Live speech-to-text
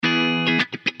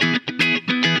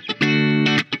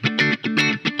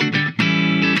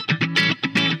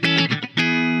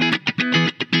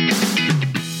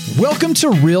Welcome to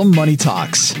Real Money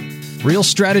Talks. Real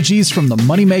strategies from the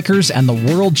moneymakers and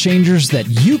the world changers that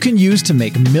you can use to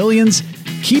make millions,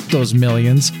 keep those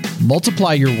millions,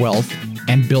 multiply your wealth,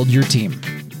 and build your team.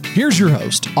 Here's your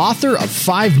host, author of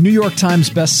 5 New York Times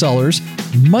bestsellers,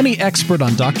 money expert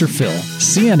on Dr. Phil,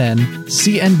 CNN,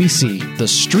 CNBC, The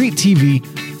Street TV,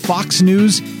 Fox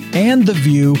News, and The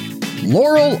View,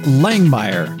 Loral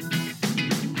Langemeier.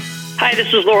 Hi,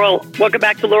 this is Loral. Welcome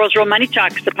back to Loral's Real Money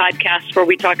Talks, the podcast where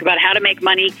we talk about how to make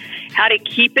money, how to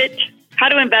keep it, how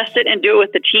to invest it, and do it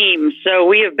with the team. So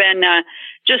we have been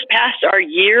just past our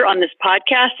year on this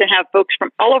podcast and have folks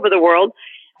from all over the world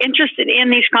interested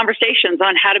in these conversations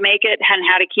on how to make it and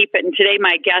how to keep it. And today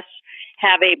my guests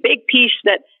have a big piece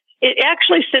that it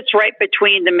actually sits right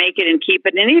between the make it and keep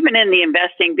it, and even in the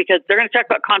investing, because they're going to talk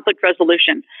about conflict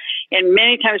resolution. And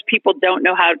many times people don't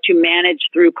know how to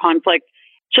manage through conflict.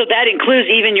 So that includes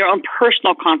even your own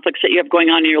personal conflicts that you have going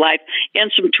on in your life,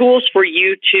 and some tools for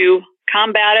you to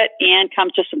combat it and come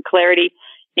to some clarity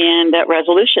and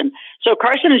resolution. So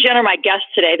Carson and Jen are my guests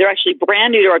today. They're actually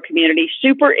brand new to our community.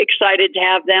 Super excited to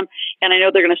have them. And I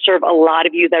know they're going to serve a lot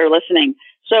of you that are listening.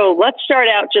 So let's start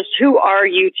out. Just who are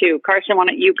you two? Carson, why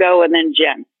don't you go, and then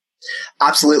Jen?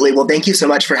 Absolutely. Well, thank you so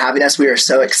much for having us. We are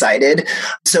so excited.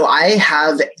 So I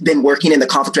have been working in the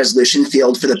conflict resolution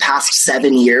field for the past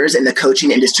 7 years, in the coaching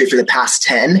industry for the past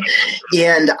 10.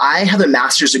 And I have a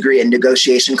master's degree in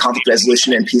negotiation, conflict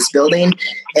resolution, and peace building,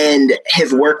 and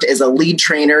have worked as a lead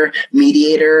trainer,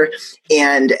 mediator,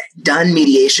 and done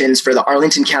mediations for the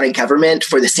Arlington County government,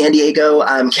 for the San Diego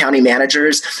county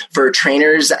managers, for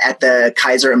trainers at the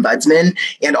Kaiser Ombudsman,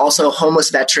 and also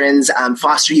homeless veterans,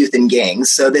 foster youth, and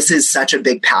gangs. So this is such a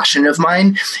big passion of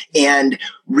mine, and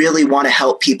really want to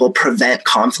help people prevent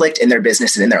conflict in their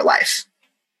business and in their life.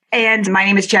 And my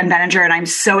name is Jen Benninger, and I'm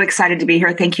so excited to be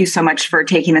here. Thank you so much for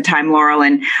taking the time, Loral.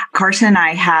 And Carson and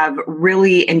I have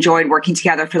really enjoyed working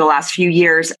together for the last few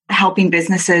years, helping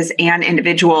businesses and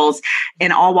individuals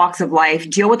in all walks of life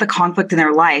deal with the conflict in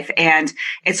their life. And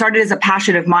it started as a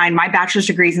passion of mine. My bachelor's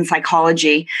degree is in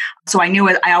psychology, so I knew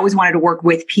I always wanted to work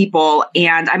with people.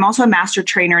 And I'm also a master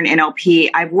trainer in NLP.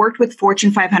 I've worked with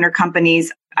Fortune 500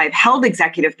 companies. I've held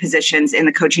executive positions in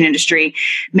the coaching industry,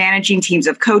 managing teams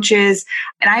of coaches,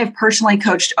 and I have personally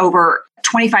coached over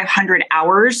 2,500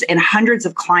 hours and hundreds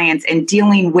of clients in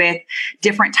dealing with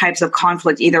different types of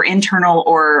conflict, either internal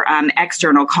or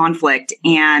external conflict,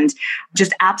 and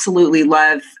just absolutely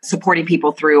love supporting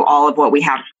people through all of what we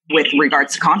have with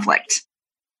regards to conflict.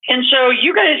 And so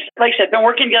you guys, like I said, been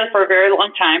working together for a very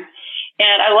long time,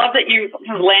 and I love that you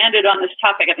landed on this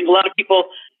topic. I think a lot of people,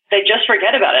 they just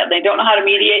forget about it. They don't know how to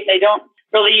mediate. They don't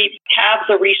really have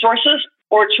the resources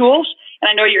or tools. And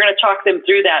I know you're going to talk them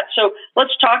through that. So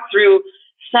let's talk through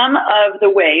some of the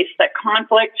ways that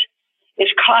conflict is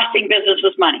costing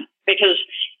businesses money. Because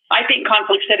I think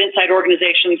conflict set inside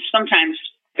organizations sometimes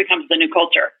becomes the new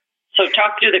culture. So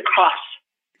talk through the costs.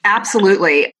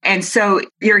 Absolutely. And so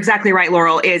you're exactly right,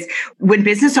 Loral, is when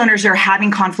business owners are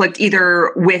having conflict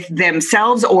either with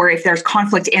themselves or if there's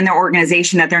conflict in their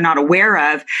organization that they're not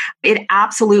aware of, it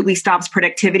absolutely stops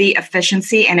productivity,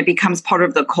 efficiency, and it becomes part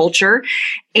of the culture.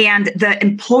 And the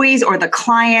employees or the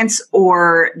clients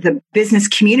or the business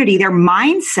community, their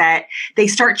mindset, they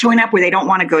start showing up where they don't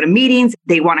want to go to meetings.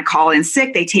 They want to call in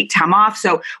sick. They take time off.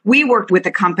 So we worked with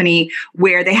a company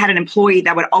where they had an employee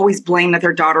that would always blame that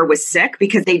their daughter was sick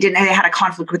because they had a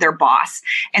conflict with their boss.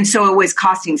 And so it was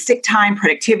costing sick time,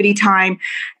 productivity time.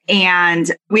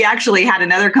 And we actually had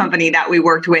another company that we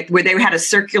worked with where they had a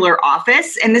circular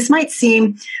office. And this might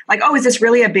seem like, oh, is this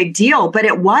really a big deal? But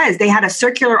it was. They had a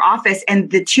circular office, and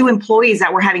the 2 employees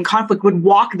that were having conflict would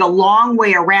walk the long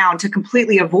way around to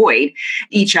completely avoid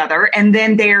each other. And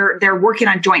then they're working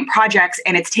on joint projects,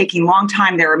 and it's taking a long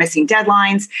time. They were missing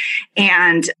deadlines.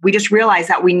 And we just realized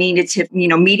that we needed to,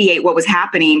 mediate what was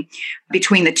happening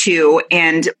between the 2.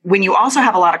 And when you also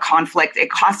have a lot of conflict, it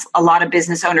costs a lot of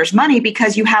business owners money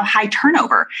because you have high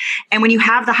turnover. And when you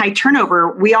have the high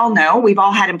turnover, we all know, we've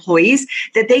all had employees,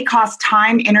 that they cost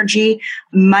time, energy,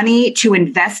 money to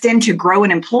invest in to grow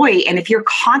an employee. And if you're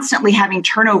constantly having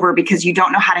turnover because you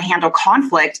don't know how to handle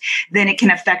conflict, then it can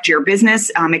affect your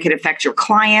business. It can affect your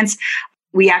clients.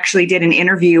 We actually did an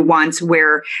interview once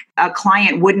where a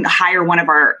client wouldn't hire one of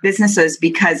our businesses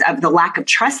because of the lack of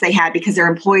trust they had because their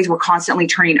employees were constantly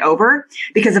turning over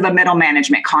because of a middle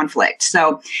management conflict.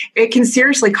 So it can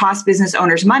seriously cost business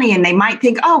owners money, and they might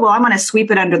think, oh, well, I'm going to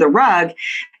sweep it under the rug,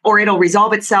 or it'll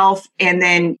resolve itself. And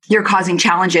then you're causing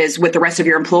challenges with the rest of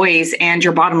your employees and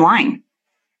your bottom line.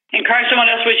 And Carson, what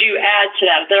else would you add to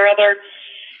that? There are other,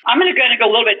 I'm going to go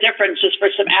a little bit different just for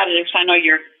some additives. I know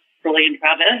you're really into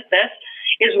this.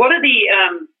 Is what are the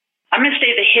I'm going to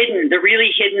say the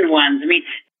really hidden ones. I mean,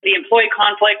 the employee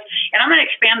conflict, and I'm going to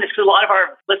expand this because a lot of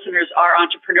our listeners are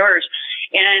entrepreneurs,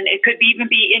 and it could even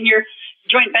be in your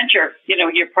joint venture,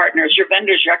 your partners, your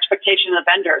vendors, your expectation of the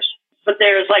vendors. But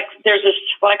there's this,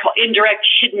 what I call indirect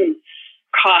hidden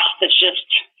cost that's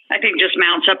I think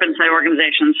mounts up inside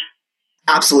organizations.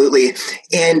 Absolutely.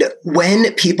 And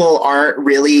when people aren't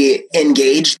really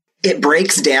engaged, it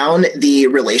breaks down the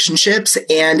relationships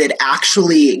and it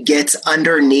actually gets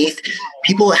underneath.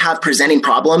 People have presenting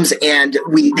problems and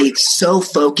they so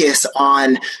focus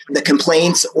on the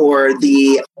complaints or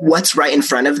the what's right in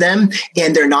front of them,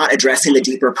 and they're not addressing the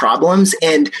deeper problems.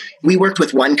 And we worked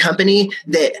with one company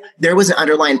that there was an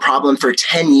underlying problem for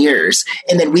 10 years.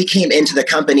 And then we came into the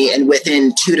company and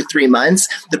within 2 to 3 months,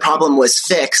 the problem was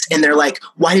fixed. And they're like,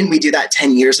 why didn't we do that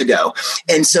 10 years ago?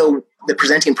 And so the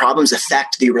presenting problems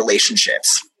affect the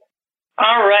relationships.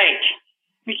 All right.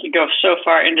 We could go so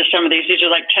far into some of these. These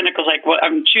are like tentacles, like what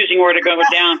I'm choosing where to go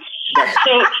down.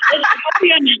 So let's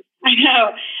I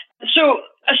know. So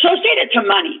associated to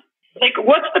money, like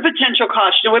what's the potential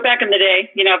cost? Way back in the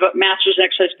day, I have a master's in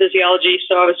exercise physiology.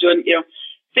 So I was doing,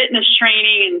 fitness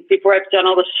training. And before I've done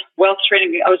all this wealth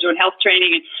training, I was doing health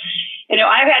training. And,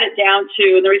 I've had it down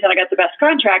to, and the reason I got the best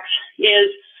contracts is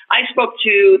I spoke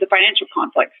to the financial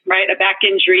conflict, right? A back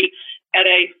injury at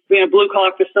a blue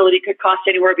collar facility could cost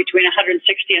anywhere between $160,000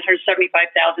 and $175,000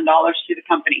 to the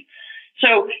company.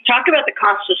 So talk about the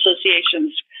cost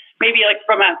associations, maybe like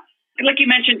like you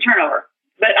mentioned, turnover.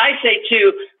 But I say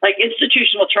too, like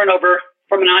institutional turnover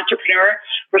from an entrepreneur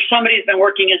where somebody's been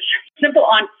working as simple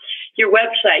on your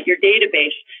website, your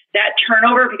database, that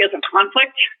turnover because of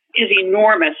conflict is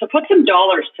enormous. So put some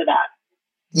dollars to that.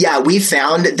 Yeah, we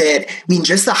found that,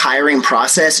 just the hiring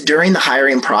process, during the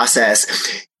hiring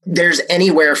process, there's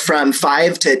anywhere from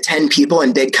 5 to 10 people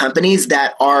in big companies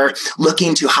that are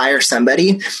looking to hire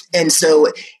somebody. And so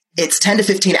it's 10 to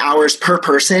 15 hours per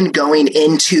person going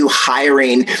into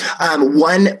hiring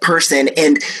one person.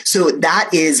 And so that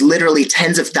is literally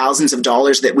tens of thousands of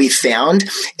dollars that we found.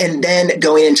 And then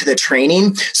going into the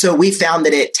training. So we found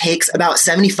that it takes about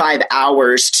 75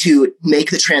 hours to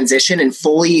make the transition and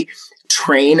fully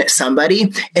train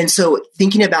somebody. And so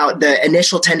thinking about the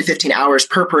initial 10 to 15 hours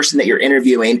per person that you're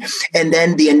interviewing, and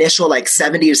then the initial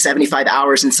 70 to 75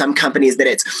 hours in some companies that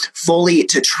it's fully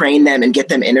to train them and get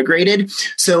them integrated.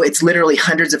 So it's literally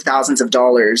hundreds of thousands of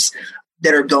dollars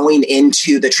that are going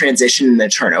into the transition and the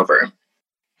turnover.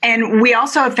 And we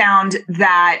also have found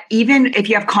that even if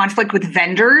you have conflict with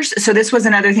vendors, so this was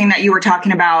another thing that you were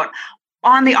talking about.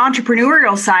 On the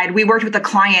entrepreneurial side, we worked with a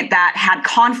client that had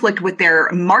conflict with their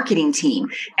marketing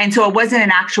team. And so it wasn't an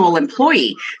actual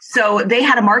employee. So they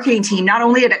had a marketing team. Not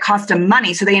only did it cost them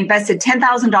money, so they invested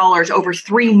 $10,000 over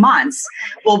 3 months.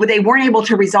 Well, but they weren't able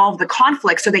to resolve the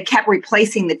conflict. So they kept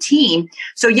replacing the team.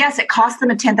 So yes, it cost them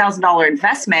a $10,000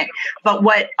 investment. But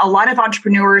what a lot of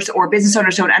entrepreneurs or business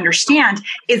owners don't understand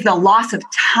is the loss of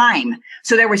time.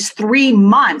 So there was 3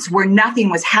 months where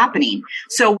nothing was happening.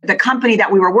 So the company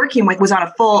that we were working with was on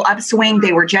a full upswing.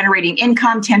 They were generating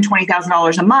income, $10,000,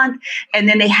 $20,000 a month. And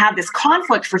then they had this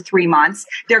conflict for 3 months.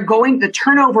 The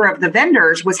turnover of the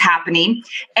vendors was happening.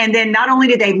 And then not only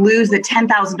did they lose the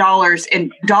 $10,000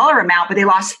 in dollar amount, but they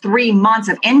lost 3 months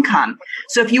of income.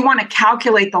 So if you want to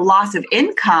calculate the loss of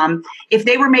income, if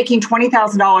they were making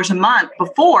 $20,000 a month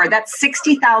before, that's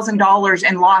 $60,000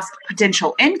 in lost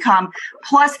potential income,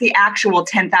 plus the actual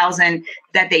 $10,000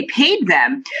 that they paid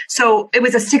them. So it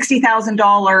was a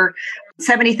 $60,000,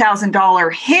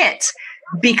 $70,000 hit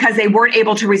because they weren't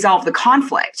able to resolve the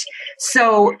conflict.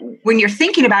 So when you're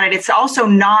thinking about it, it's also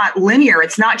not linear.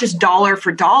 It's not just dollar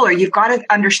for dollar. You've got to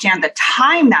understand the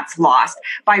time that's lost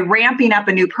by ramping up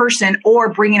a new person or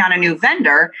bringing on a new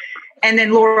vendor. And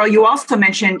then, Laurel, you also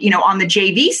mentioned, on the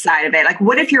JV side of it, like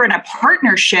what if you're in a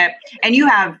partnership and you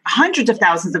have hundreds of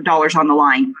thousands of dollars on the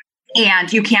line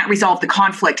and you can't resolve the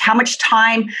conflict? How much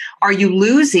time are you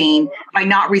losing by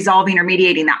not resolving or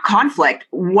mediating that conflict?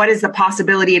 What is the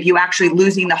possibility of you actually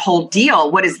losing the whole deal?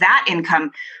 What is that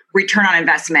income return on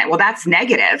investment? Well, that's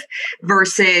negative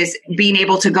versus being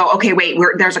able to go, okay, wait,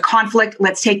 there's a conflict.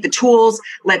 Let's take the tools.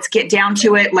 Let's get down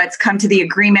to it. Let's come to the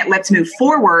agreement. Let's move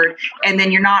forward. And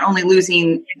then you're not only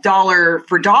losing dollar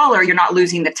for dollar, you're not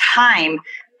losing the time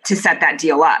to set that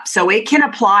deal up. So it can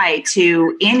apply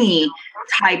to any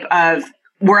type of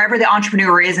wherever the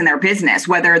entrepreneur is in their business,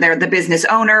 whether they're the business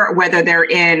owner, whether they're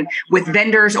in with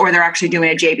vendors, or they're actually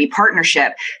doing a JV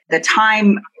partnership. The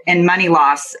time and money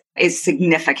loss is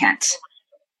significant.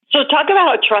 So talk about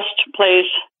how trust plays.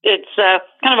 It's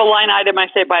kind of a line item, I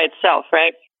say, by itself,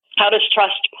 right? How does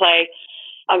trust play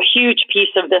a huge piece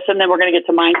of this? And then we're going to get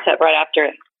to mindset right after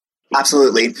it.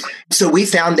 Absolutely. So we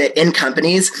found that in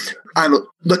companies,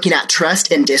 looking at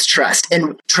trust and distrust.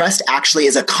 And trust actually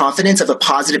is a confidence of a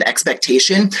positive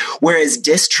expectation, whereas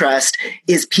distrust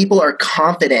is people are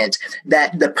confident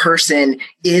that the person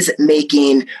is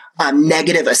making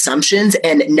negative assumptions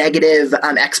and negative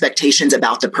expectations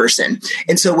about the person.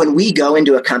 And so when we go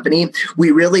into a company,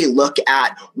 we really look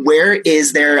at where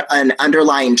is there an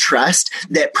underlying trust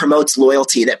that promotes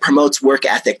loyalty, that promotes work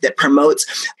ethic, that promotes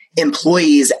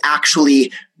employees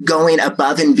actually going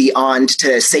above and beyond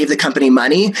to save the company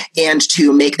money and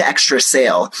to make the extra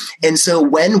sale. And so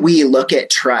when we look at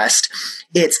trust,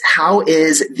 it's how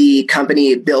is the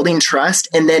company building trust,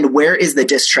 and then where is the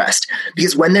distrust?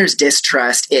 Because when there's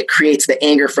distrust, it creates the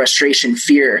anger, frustration,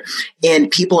 fear, and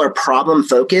people are problem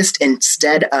focused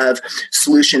instead of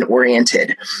solution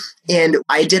oriented. And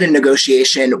I did a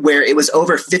negotiation where it was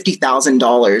over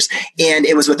 $50,000, and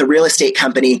it was with a real estate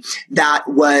company that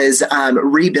was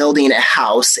rebuilding a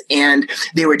house, and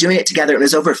they were doing it together. It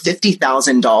was over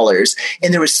 $50,000,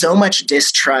 and there was so much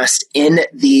distrust in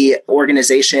the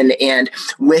organization and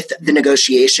with the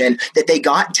negotiation that they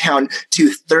got down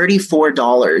to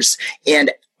 $34.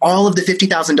 And all of the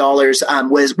 $50,000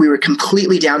 was we were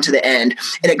completely down to the end,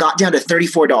 and it got down to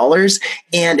 $34.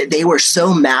 And they were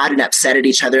so mad and upset at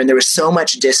each other, and there was so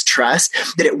much distrust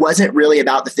that it wasn't really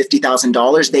about the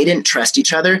 $50,000. They didn't trust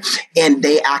each other, and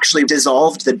they actually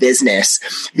dissolved the business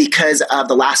because of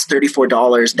the last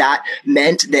 $34. That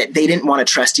meant that they didn't want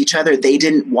to trust each other. They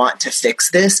didn't want to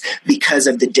fix this because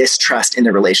of the distrust in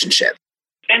the relationship.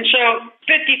 And so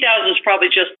 50,000 is probably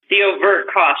just the overt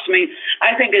cost. I mean,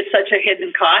 I think it's such a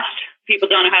hidden cost. People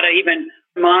don't know how to even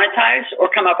monetize or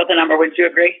come up with a number. Would you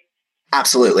agree?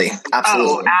 Absolutely.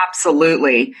 Oh,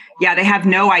 absolutely. Yeah, they have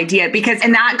no idea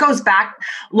and that goes back,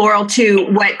 Laurel, to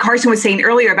what Carson was saying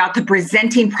earlier about the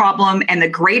presenting problem and the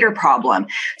greater problem.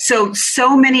 So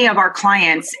many of our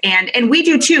clients, and we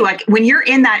do too, like when you're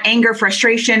in that anger,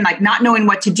 frustration, like not knowing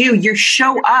what to do, you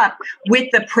show up with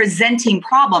the presenting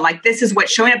problem. Like this is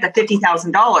what's showing up, the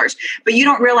 $50,000, but you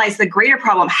don't realize the greater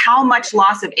problem, how much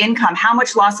loss of income, how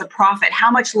much loss of profit,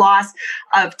 how much loss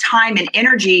of time and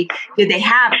energy did they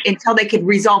have until they could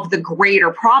resolve the greater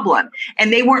problem.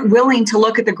 And they weren't willing to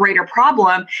look at the greater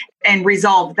problem and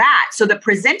resolve that. So the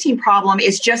presenting problem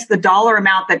is just the dollar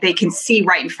amount that they can see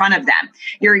right in front of them.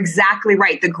 You're exactly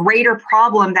right. The greater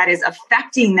problem that is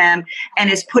affecting them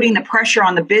and is putting the pressure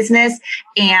on the business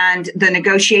and the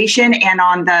negotiation and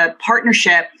on the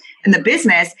partnership and the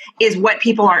business is what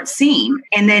people aren't seeing.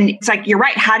 And then it's like, you're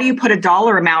right. How do you put a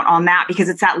dollar amount on that? Because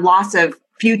it's that loss of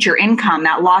future income,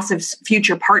 that loss of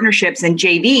future partnerships and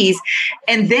JVs.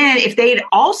 And then if they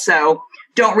also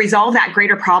don't resolve that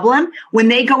greater problem, when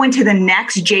they go into the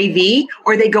next JV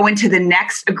or they go into the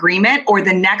next agreement or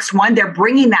the next one, they're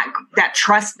bringing that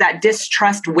trust, that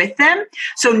distrust with them.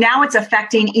 So now it's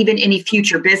affecting even any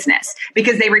future business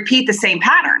because they repeat the same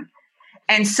pattern.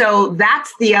 And so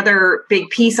that's the other big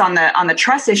piece on the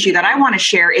trust issue that I want to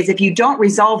share is if you don't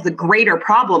resolve the greater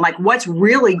problem, like what's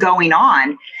really going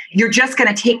on, you're just going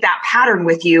to take that pattern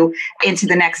with you into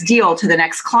the next deal, to the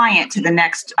next client, to the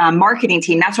next marketing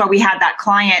team. That's why we had that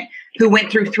client who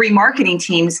went through 3 marketing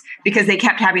teams because they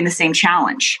kept having the same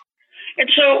challenge. And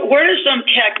so what are some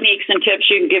techniques and tips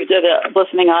you can give to the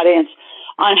listening audience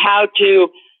on how to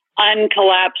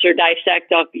uncollapse or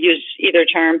dissect, I'll use either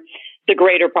term, the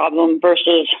greater problem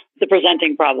versus the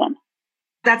presenting problem?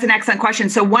 That's an excellent question.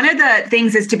 So one of the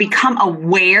things is to become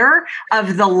aware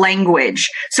of the language.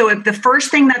 So if the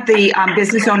first thing that the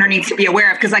business owner needs to be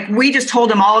aware of, because like we just told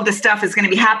them all of this stuff is going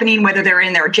to be happening, whether they're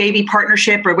in their JV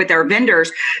partnership or with their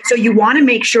vendors. So you want to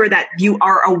make sure that you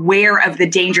are aware of the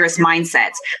dangerous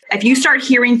mindsets. If you start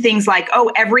hearing things like,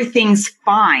 oh, everything's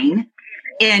fine,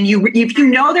 and if you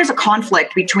know there's a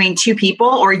conflict between 2 people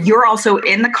or you're also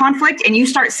in the conflict and you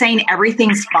start saying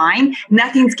everything's fine,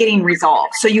 nothing's getting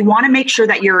resolved. So you want to make sure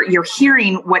that you're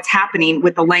hearing what's happening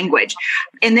with the language.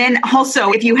 And then also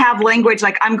if you have language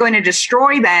like I'm going to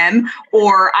destroy them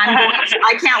or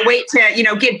I can't wait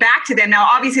to, get back to them. Now,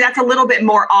 obviously that's a little bit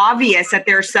more obvious that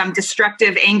there's some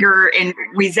destructive anger and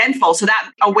resentful. So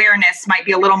that awareness might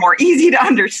be a little more easy to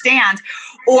understand.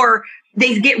 Or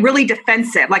they get really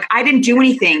defensive. Like, I didn't do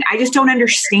anything. I just don't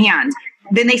understand.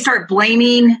 Then they start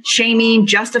blaming, shaming,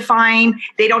 justifying.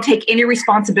 They don't take any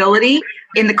responsibility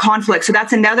in the conflict. So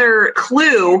that's another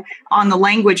clue on the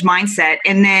language mindset.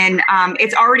 And then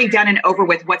it's already done and over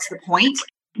with. What's the point?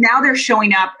 now they're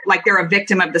showing up like they're a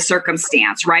victim of the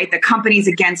circumstance, right? The company's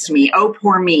against me. Oh,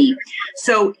 poor me.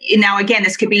 So now again,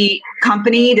 this could be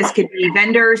company, this could be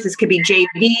vendors, this could be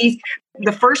JVs.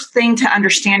 The first thing to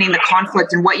understanding the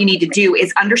conflict and what you need to do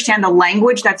is understand the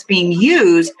language that's being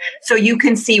used so you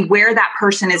can see where that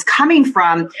person is coming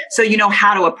from so you know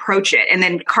how to approach it. And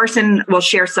then Carson will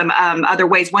share some other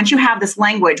ways. Once you have this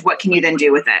language, what can you then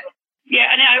do with it? Yeah,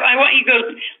 and I want you to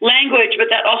go language, but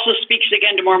that also speaks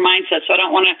again to more mindset. So I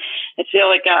don't want to, I feel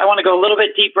like I want to go a little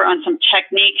bit deeper on some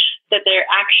techniques that they're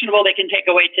actionable, they can take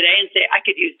away today and say, I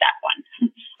could use that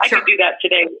one. I could do that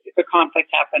today if a conflict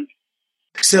happened.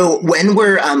 So when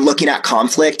we're looking at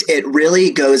conflict, it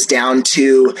really goes down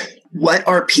to what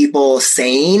are people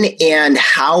saying and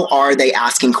how are they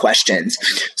asking questions?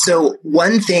 So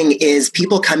one thing is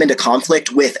people come into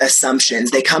conflict with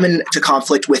assumptions. They come into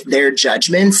conflict with their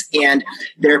judgments and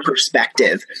their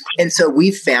perspective. And so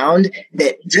we've found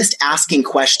that just asking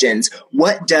questions,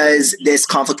 what does this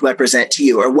conflict represent to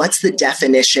you? Or what's the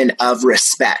definition of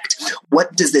respect?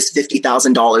 What does this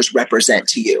 $50,000 represent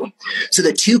to you? So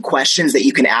the two questions that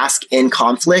you can ask in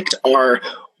conflict are,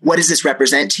 what does this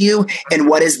represent to you? And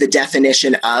what is the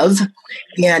definition of?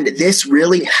 And this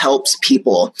really helps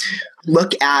people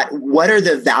look at what are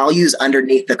the values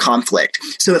underneath the conflict.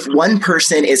 So if one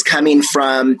person is coming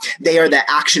from, they are the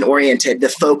action-oriented, the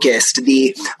focused,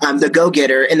 the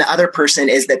go-getter, and the other person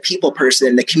is the people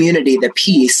person, the community, the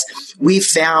peace, we've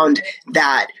found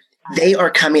that they are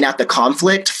coming at the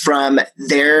conflict from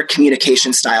their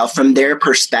communication style, from their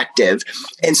perspective.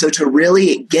 And so to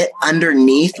really get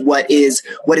underneath what is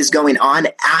going on,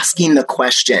 asking the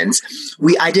questions.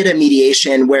 I did a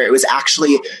mediation where it was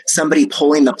actually somebody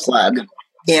pulling the plug.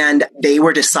 And they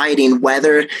were deciding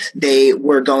whether they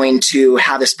were going to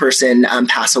have this person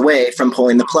pass away from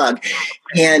pulling the plug.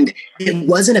 And it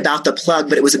wasn't about the plug,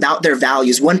 but it was about their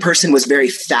values. One person was very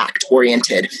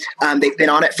fact-oriented. They've been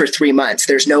on it for 3 months.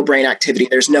 There's no brain activity.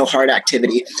 There's no heart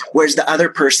activity. Whereas the other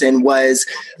person was,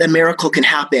 a miracle can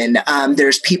happen.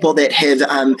 There's people that have,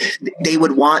 they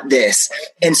would want this.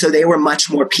 And so they were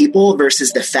much more people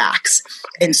versus the facts.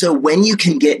 And so when you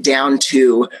can get down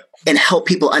to and help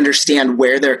people understand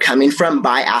where they're coming from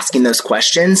by asking those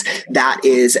questions, that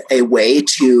is a way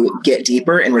to get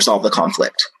deeper and resolve the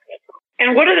conflict.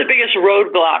 And what are the biggest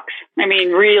roadblocks? I mean,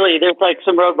 really, there's like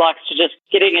some roadblocks to just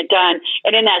getting it done.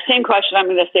 And in that same question, I'm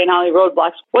going to say not only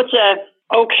roadblocks, what's a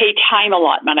okay time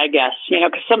allotment, I guess?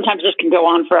 Because sometimes this can go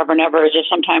on forever and ever. Is there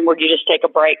some time where you just take a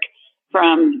break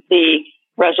from the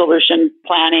resolution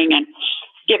planning and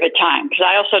give it time? Because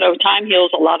I also know time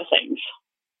heals a lot of things.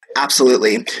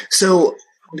 Absolutely. So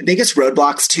the biggest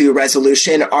roadblocks to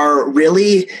resolution are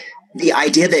really the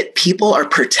idea that people are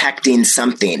protecting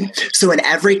something. So in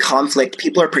every conflict,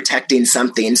 people are protecting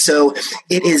something. So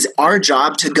it is our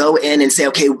job to go in and say,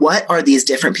 okay, what are these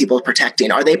different people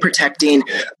protecting? Are they protecting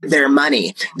their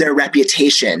money, their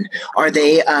reputation? Are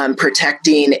they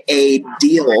protecting a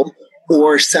deal?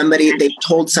 Or they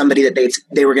told somebody that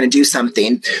they were going to do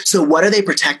something. So what are they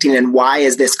protecting and why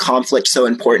is this conflict so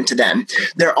important to them?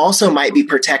 There also might be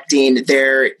protecting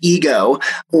their ego,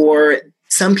 or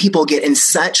some people get in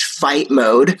such fight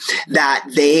mode that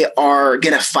they are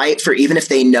going to fight for even if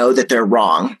they know that they're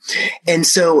wrong. And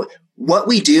so what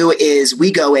we do is we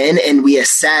go in and we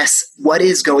assess what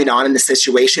is going on in the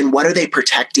situation. What are they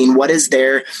protecting? What is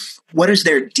their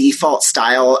default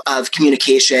style of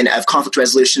communication, of conflict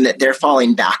resolution that they're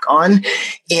falling back on?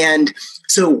 And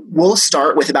so we'll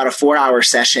start with about a 4-hour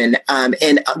session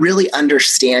and really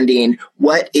understanding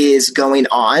what is going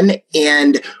on.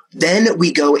 And then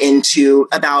we go into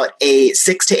about a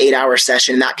 6 to 8 hour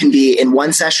session. That can be in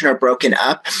one session or broken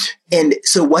up. And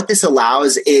so what this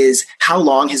allows is, how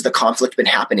long has the conflict been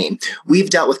happening? We've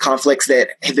dealt with conflicts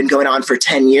that have been going on for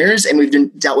 10 years, and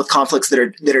we've dealt with conflicts that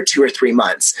are 2 or 3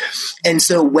 months. And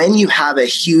so when you have a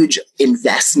huge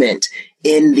investment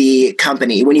in the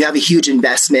company, when you have a huge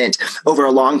investment over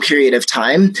a long period of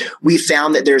time, we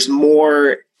found that there's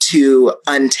more to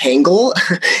untangle,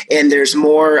 and there's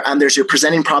more, there's your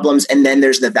presenting problems, and then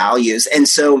there's the values. And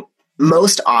so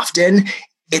most often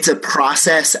it's a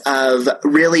process of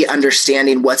really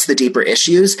understanding what's the deeper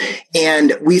issues.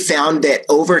 And we found that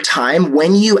over time,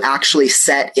 when you actually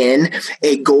set in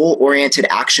a goal-oriented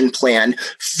action plan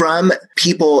from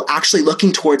people actually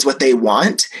looking towards what they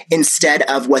want instead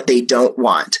of what they don't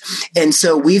want. And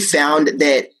so we found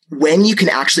that when you can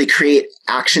actually create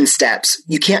action steps,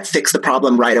 you can't fix the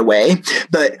problem right away,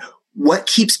 but what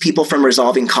keeps people from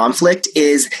resolving conflict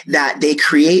is that they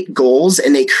create goals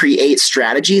and they create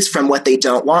strategies from what they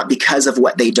don't want because of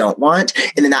what they don't want.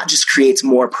 And then that just creates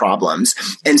more problems.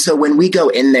 And so when we go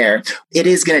in there, it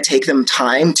is going to take them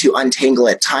time to untangle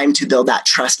it, time to build that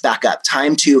trust back up,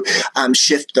 time to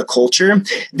shift the culture.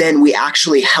 Then we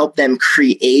actually help them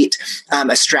create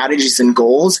strategies and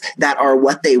goals that are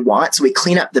what they want. So we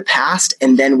clean up the past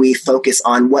and then we focus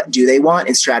on what do they want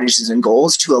and strategies and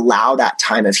goals to allow that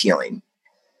time of healing.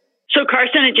 So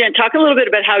Carson and Jen, talk a little bit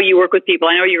about how you work with people.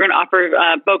 I know you're going to offer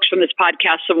folks from this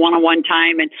podcast some one-on-one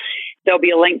time, and there'll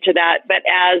be a link to that. But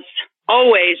as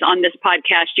always on this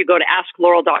podcast, you go to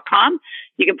asklaurel.com.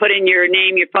 You can put in your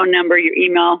name, your phone number, your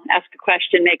email, ask a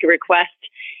question, make a request,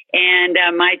 and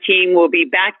my team will be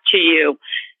back to you.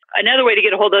 Another way to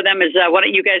get a hold of them is why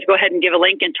don't you guys go ahead and give a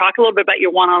link and talk a little bit about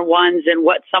your one-on-ones and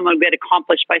what someone will get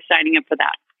accomplished by signing up for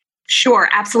that. Sure,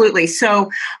 absolutely. So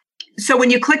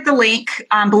when you click the link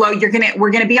below,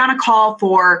 we're gonna be on a call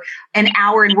for an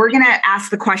hour, and we're gonna ask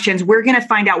the questions. We're gonna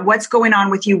find out what's going on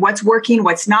with you, what's working,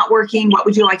 what's not working, what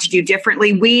would you like to do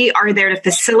differently. We are there to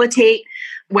facilitate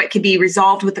what could be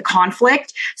resolved with the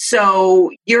conflict.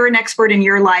 So you're an expert in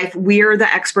your life. We're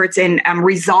the experts in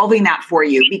resolving that for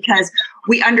you, because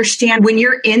we understand when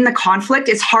you're in the conflict,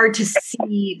 it's hard to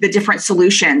see the different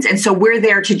solutions. And so we're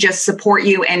there to just support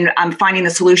you in finding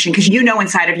the solution, because you know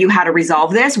inside of you how to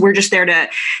resolve this. We're just there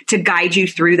to guide you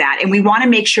through that. And we want to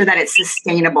make sure that it's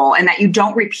sustainable and that you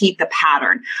don't repeat the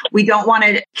pattern. We don't want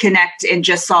to connect and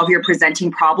just solve your presenting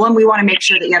problem. We want to make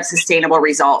sure that you have sustainable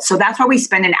results. So that's why we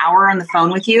spend an hour on the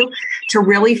phone with you to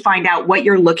really find out what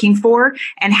you're looking for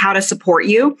and how to support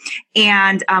you.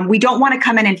 And we don't want to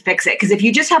come in and fix it, because if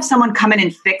you just have someone come in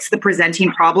and fix the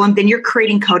presenting problem, then you're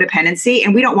creating codependency.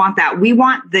 And we don't want that. We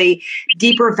want the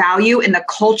deeper value in the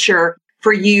culture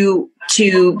for you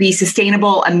to be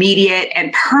sustainable, immediate,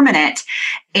 and permanent.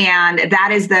 And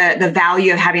that is the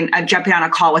value of jumping on a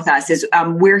call with us. Is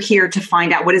we're here to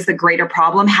find out what is the greater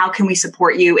problem. How can we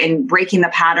support you in breaking the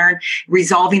pattern,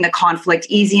 resolving the conflict,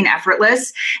 easy and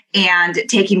effortless, and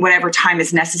taking whatever time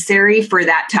is necessary for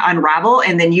that to unravel.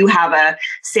 And then you have a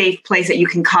safe place that you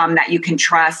can come, that you can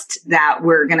trust, that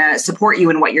we're going to support you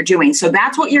in what you're doing. So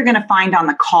that's what you're going to find on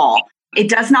the call. It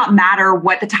does not matter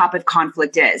what the type of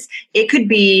conflict is. It could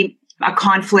be a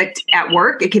conflict at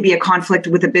work. It could be a conflict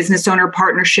with a business owner,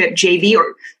 partnership, JV,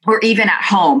 or even at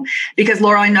home. Because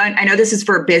Laurel, I know this is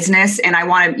for business, and I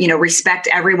want to, respect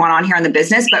everyone on here on the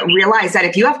business, but realize that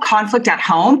if you have conflict at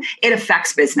home, it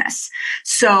affects business.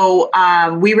 So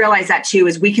we realize that too,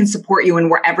 is we can support you in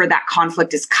wherever that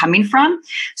conflict is coming from.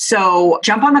 So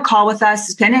jump on the call with us,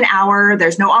 spend an hour.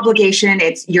 There's no obligation.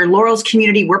 It's your Laurel's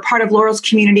community. We're part of Laurel's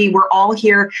community. We're all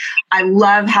here. I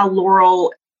love how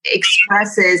Laurel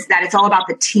expresses that it's all about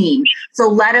the team. So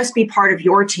let us be part of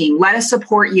your team. Let us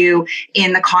support you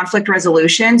in the conflict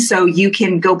resolution so you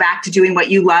can go back to doing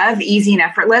what you love, easy and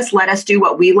effortless. Let us do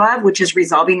what we love, which is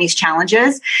resolving these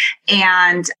challenges,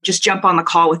 and just jump on the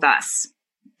call with us.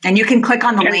 And you can click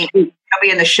on the link. It'll be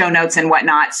in the show notes and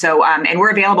whatnot. So, and we're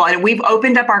available. And we've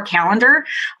opened up our calendar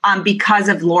because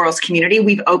of Laurel's community.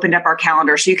 We've opened up our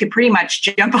calendar. So you can pretty much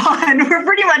jump on. We're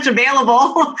pretty much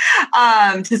available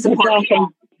to support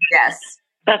you. Yes.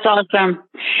 That's awesome.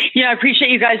 I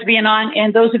appreciate you guys being on.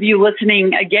 And those of you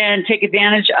listening, again, take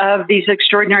advantage of these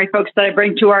extraordinary folks that I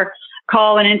bring to our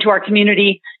call and into our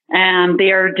community. And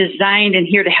they are designed and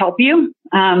here to help you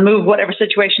move whatever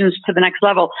situations to the next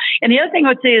level. And the other thing I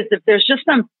would say is if there's just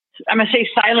some, I'm going to say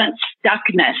silent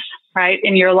stuckness, right,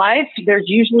 in your life, there's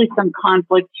usually some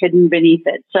conflict hidden beneath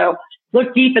it. So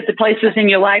look deep at the places in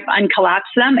your life,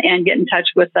 uncollapse them, and get in touch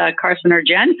with Carson or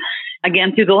Jen,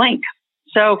 again, through the link.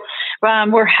 So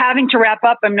we're having to wrap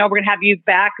up. I know we're going to have you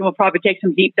back, and we'll probably take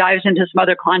some deep dives into some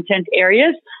other content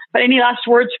areas. But any last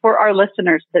words for our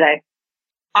listeners today?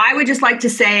 I would just like to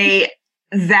say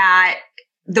that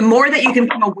the more that you can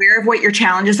become aware of what your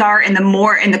challenges are, and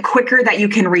the quicker that you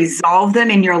can resolve them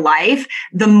in your life,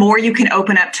 the more you can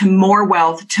open up to more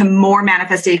wealth, to more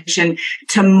manifestation,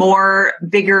 to more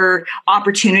bigger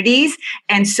opportunities.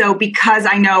 And so because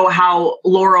I know how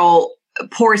Laurel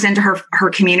pours into her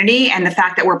community, and the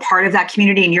fact that we're part of that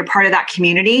community and you're part of that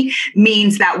community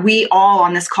means that we all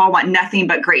on this call want nothing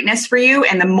but greatness for you.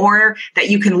 And the more that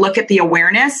you can look at the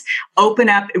awareness, open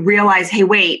up, realize, hey,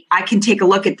 wait, I can take a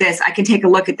look at this. I can take a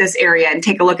look at this area and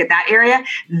take a look at that area.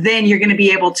 Then you're going to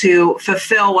be able to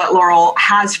fulfill what Laurel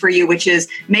has for you, which is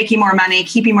making more money,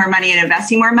 keeping more money, and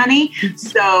investing more money.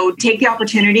 So take the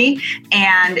opportunity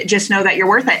and just know that you're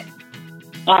worth it.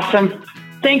 Awesome.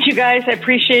 Thank you, guys. I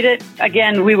appreciate it.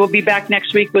 Again, we will be back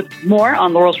next week with more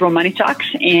on Laurel's Real Money Talks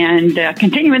and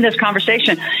continuing this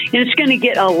conversation. And it's going to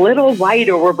get a little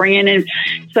wider. We're bringing in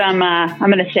some, I'm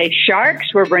going to say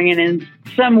sharks. We're bringing in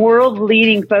some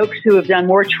world-leading folks who have done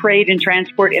more trade and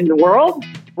transport in the world.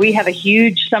 We have a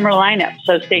huge summer lineup,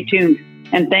 so stay tuned.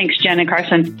 And thanks, Jen and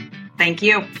Carson. Thank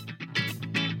you.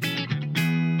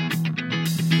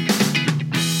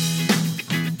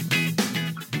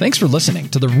 Thanks for listening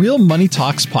to the Real Money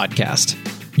Talks podcast.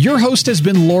 Your host has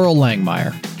been Laurel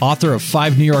Langmeyer, author of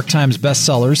 5 New York Times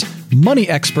bestsellers, money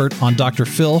expert on Dr.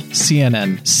 Phil,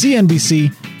 CNN,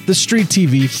 CNBC, The Street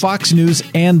TV, Fox News,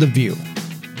 and The View.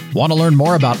 Want to learn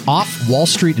more about off-Wall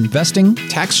Street investing,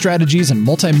 tax strategies, and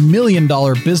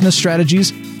multi-million-dollar business strategies?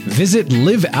 Visit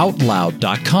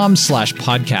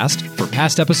liveoutloud.com/podcast for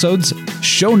past episodes,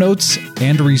 show notes,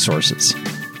 and resources.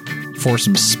 For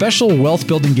some special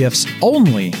wealth-building gifts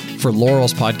only for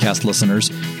Laurel's podcast listeners,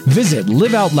 visit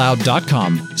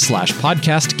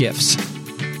liveoutloud.com/podcast gifts.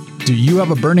 Do you have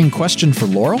a burning question for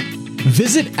Laurel?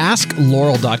 Visit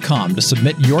asklaurel.com to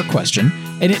submit your question,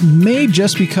 and it may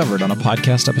just be covered on a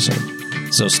podcast episode.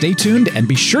 So stay tuned and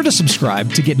be sure to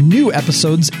subscribe to get new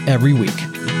episodes every week.